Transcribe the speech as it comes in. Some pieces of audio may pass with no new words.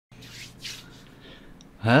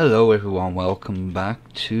Hello everyone, welcome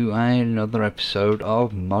back to another episode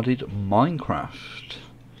of Modded Minecraft.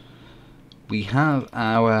 We have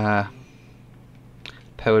our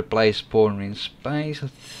powered blaze spawner in space. I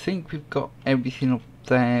think we've got everything up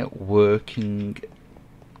there working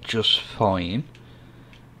just fine.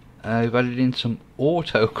 We've added in some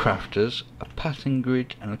auto crafters, a pattern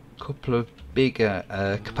grid and a couple of bigger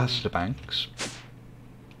capacitor banks.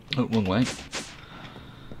 Oh, wrong way.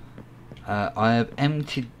 I have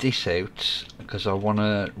emptied this out because I want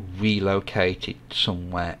to relocate it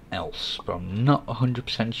somewhere else, but I'm not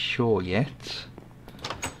 100% sure yet.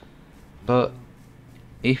 But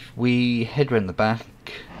if we head around the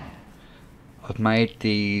back, I've made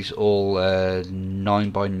these all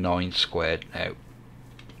 9x9 squared now.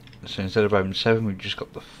 So instead of having 7, we've just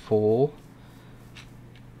got the 4.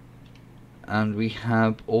 And we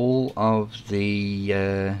have all of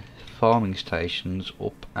the farming stations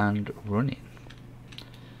up and running,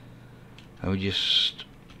 and we're just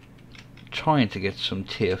trying to get some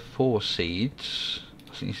tier 4 seeds.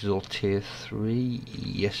 I think this is all tier 3,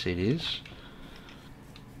 yes it is,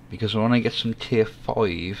 because I want to get some tier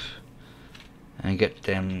 5 and get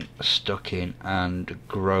them stuck in and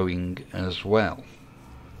growing as well.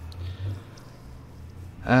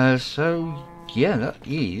 So yeah, that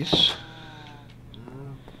is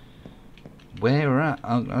where we're at.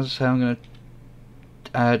 As I say, I'm going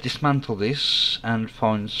to dismantle this and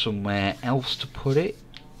find somewhere else to put it.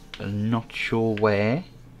 I'm not sure where.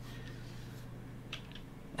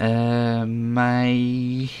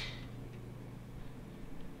 May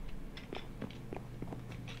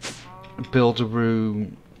build a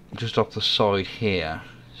room just off the side here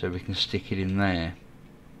so we can stick it in there.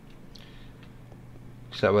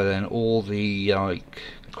 So that way then all the like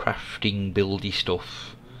crafting buildy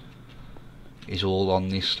stuff is all on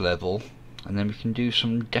this level, and then we can do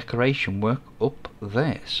some decoration work up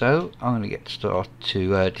there. So I'm going to get started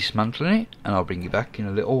to dismantling it, and I'll bring you back in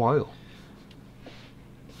a little while.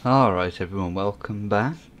 Alright everyone, welcome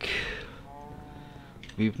back.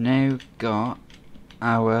 We've now got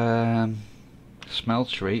our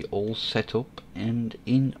smeltery all set up and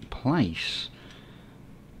in place,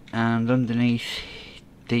 and underneath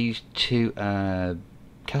these two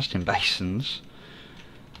casting basins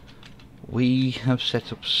we have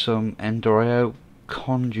set up some Ender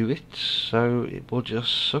conduits, so it will just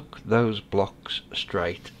suck those blocks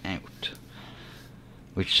straight out,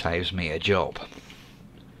 which saves me a job.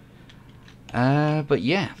 But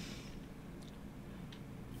yeah,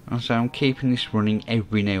 and so I'm keeping this running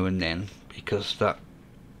every now and then because that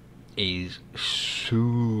is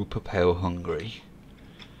super power hungry,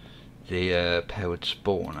 the powered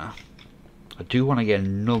spawner. I do want to get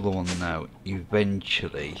another one though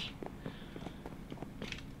eventually,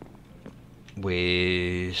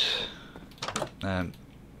 with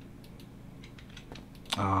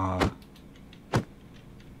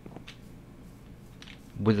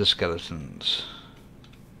with the skeletons.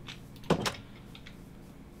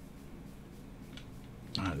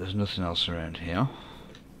 Alright, there's nothing else around here.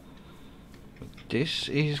 But this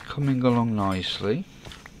is coming along nicely.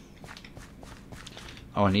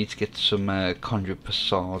 Oh, I need to get some conduit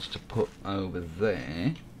facades to put over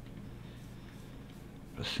there.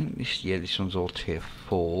 I think this one's all tier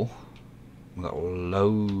 4. We've got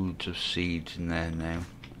loads of seeds in there now.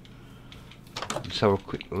 Let's have a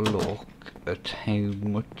quick look at how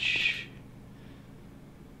much.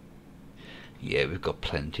 Yeah, we've got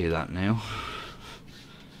plenty of that now.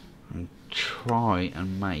 And try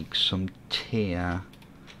and make some tier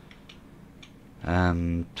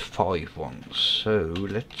 5 ones. So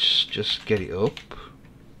let's just get it up.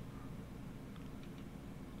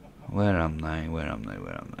 Where am they? Where am they?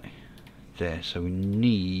 Where am they? There. So we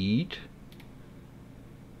need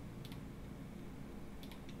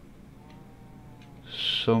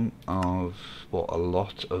some of, well, a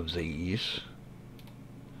lot of these.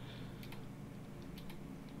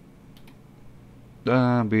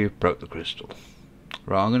 We broke the crystal.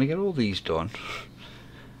 Right, I'm going to get all these done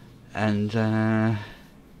and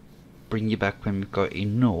bring you back when we've got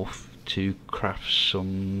enough to craft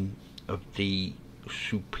some of the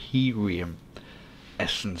superior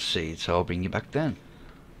essence seeds. So I'll bring you back then.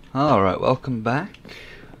 Alright, welcome back.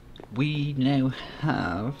 We now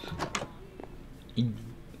have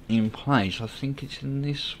in place, I think it's in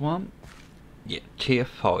this one, yeah, tier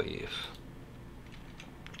 5.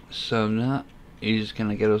 So that is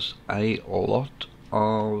going to get us a lot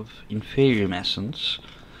of inferior essence,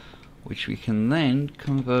 which we can then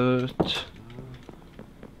convert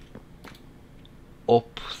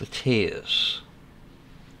up the tiers.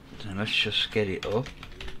 And let's just get it up.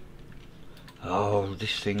 Oh,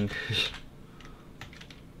 this thing.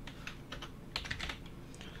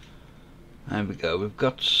 There we go. We've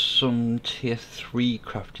got some tier 3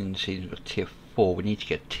 crafting seeds. We've got tier 4. We need to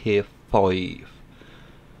get tier 5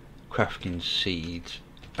 crafting seeds.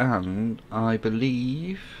 And I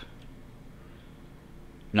believe...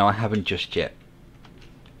 no, I haven't just yet.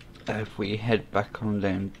 If we head back on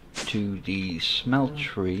down to the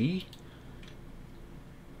smeltery...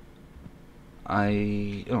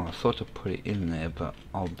 I thought I put it in there, but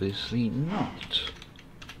obviously not.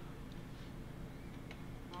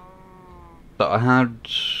 But I had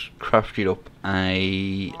crafted up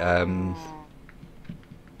a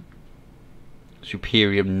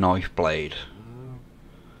superior knife blade.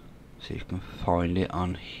 See if you can find it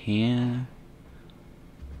on here.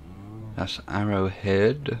 That's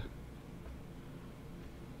arrowhead.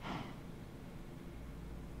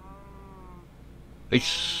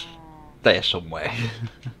 It's there somewhere.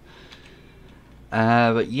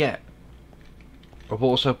 But yeah, I've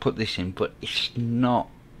also put this in, but it's not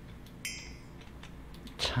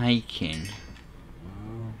taking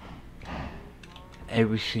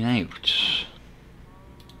everything out.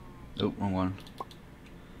 Oh, wrong one.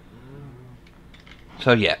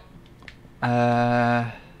 So yeah,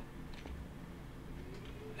 how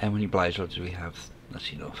many blaze rods do we have?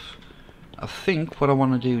 That's enough. I think what I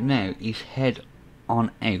want to do now is head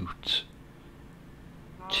on out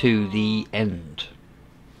to the end.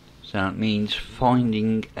 So that means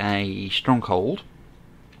finding a stronghold.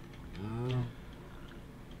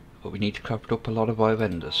 But we need to craft up a lot of our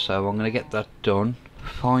vendors, so I'm going to get that done,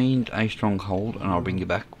 find a stronghold, and I'll bring you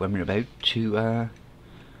back when we're about to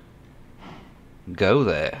go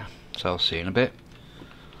there. So I'll see you in a bit.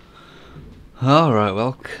 Alright,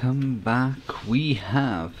 welcome back. We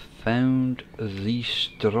have found the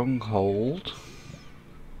stronghold.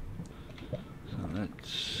 So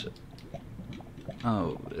let's...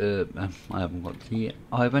 oh, I haven't got the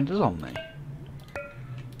eye vendors on me.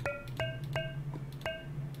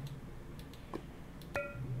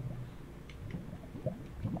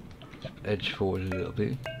 Edge forward a little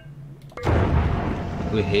bit.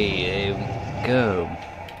 Here we go.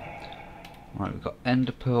 Right, we've got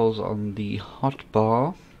ender pearls on the hot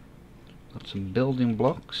bar. Got some building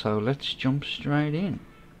blocks, so let's jump straight in.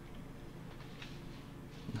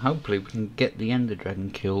 Hopefully we can get the ender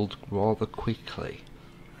dragon killed rather quickly.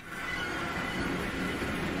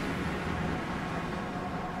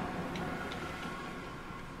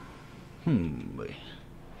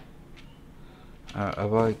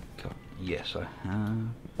 Have I got... yes, I have.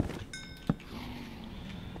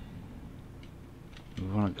 We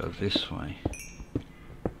want to go this way.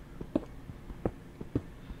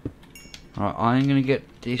 Alright, I'm going to get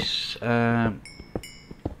this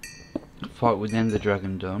fight with Ender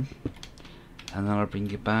Dragon done, and then I'll bring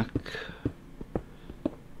you back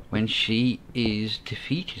when she is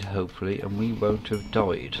defeated, hopefully, and we won't have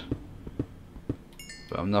died.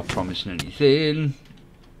 But I'm not promising anything.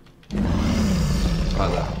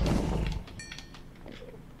 Like that.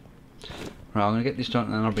 Right, I'm going to get this done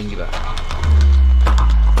and then I'll bring you back.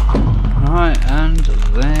 Right, and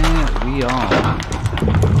there we are.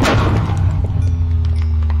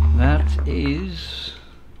 That is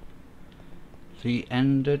the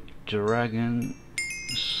Ender Dragon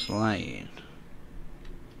slain.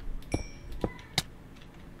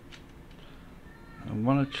 I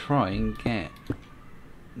want to try and get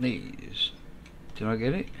these. Did I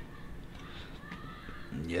get it?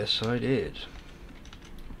 Yes, I did.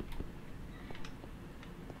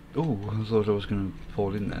 Oh, I thought I was going to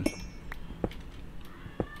fall in then.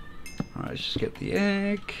 Alright, let's just get the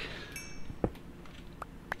egg.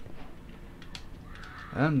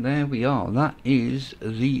 And there we are. That is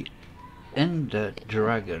the Ender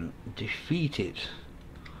Dragon defeated.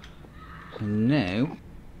 And now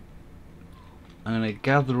I'm going to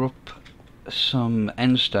gather up some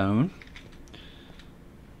endstone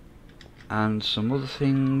and some other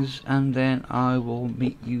things, and then I will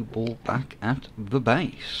meet you all back at the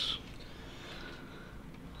base.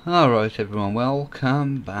 Alright everyone,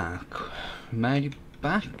 welcome back. Made it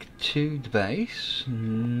back to the base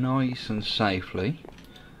nice and safely.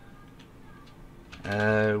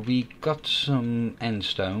 We got some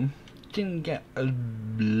endstone. Didn't get a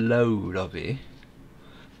load of it,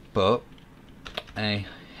 but hey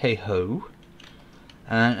ho.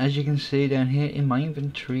 And as you can see down here in my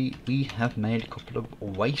inventory, we have made a couple of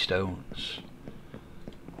waystones.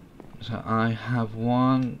 So I have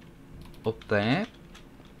one up there,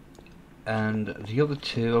 and the other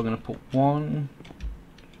two I'm going to put one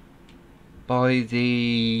by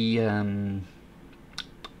the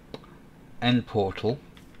end portal,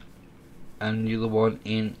 and the other one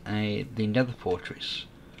in the nether fortress.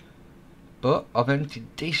 But I've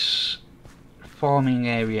emptied this farming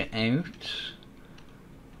area out.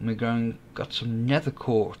 And we're got some nether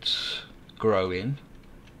quartz growing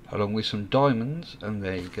along with some diamonds, and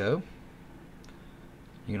there you go.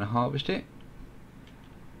 You're gonna harvest it.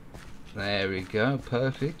 There we go,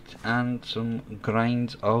 perfect. And some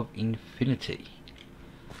grains of infinity.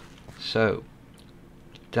 So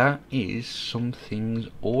that is some things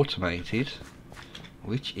automated,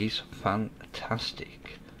 which is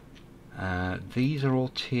fantastic. These are all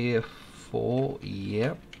tier 4,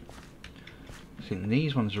 yep. I think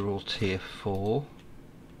these ones are all tier 4.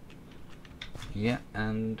 Yeah,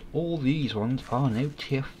 and all these ones are now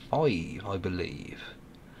tier 5, I believe.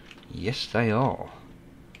 Yes, they are.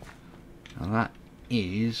 And that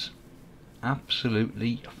is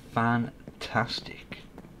absolutely fantastic.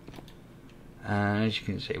 And as you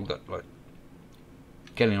can see, we've got like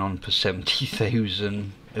getting on for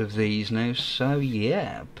 70,000 of these now. So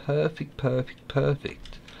yeah, perfect.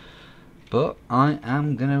 But I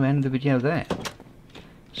am going to end the video there.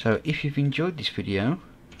 So if you've enjoyed this video,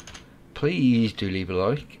 please do leave a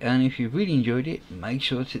like, and if you've really enjoyed it, make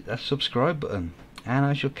sure to hit that subscribe button, and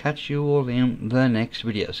I shall catch you all in the next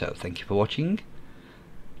video. So thank you for watching,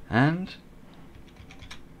 and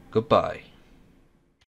goodbye.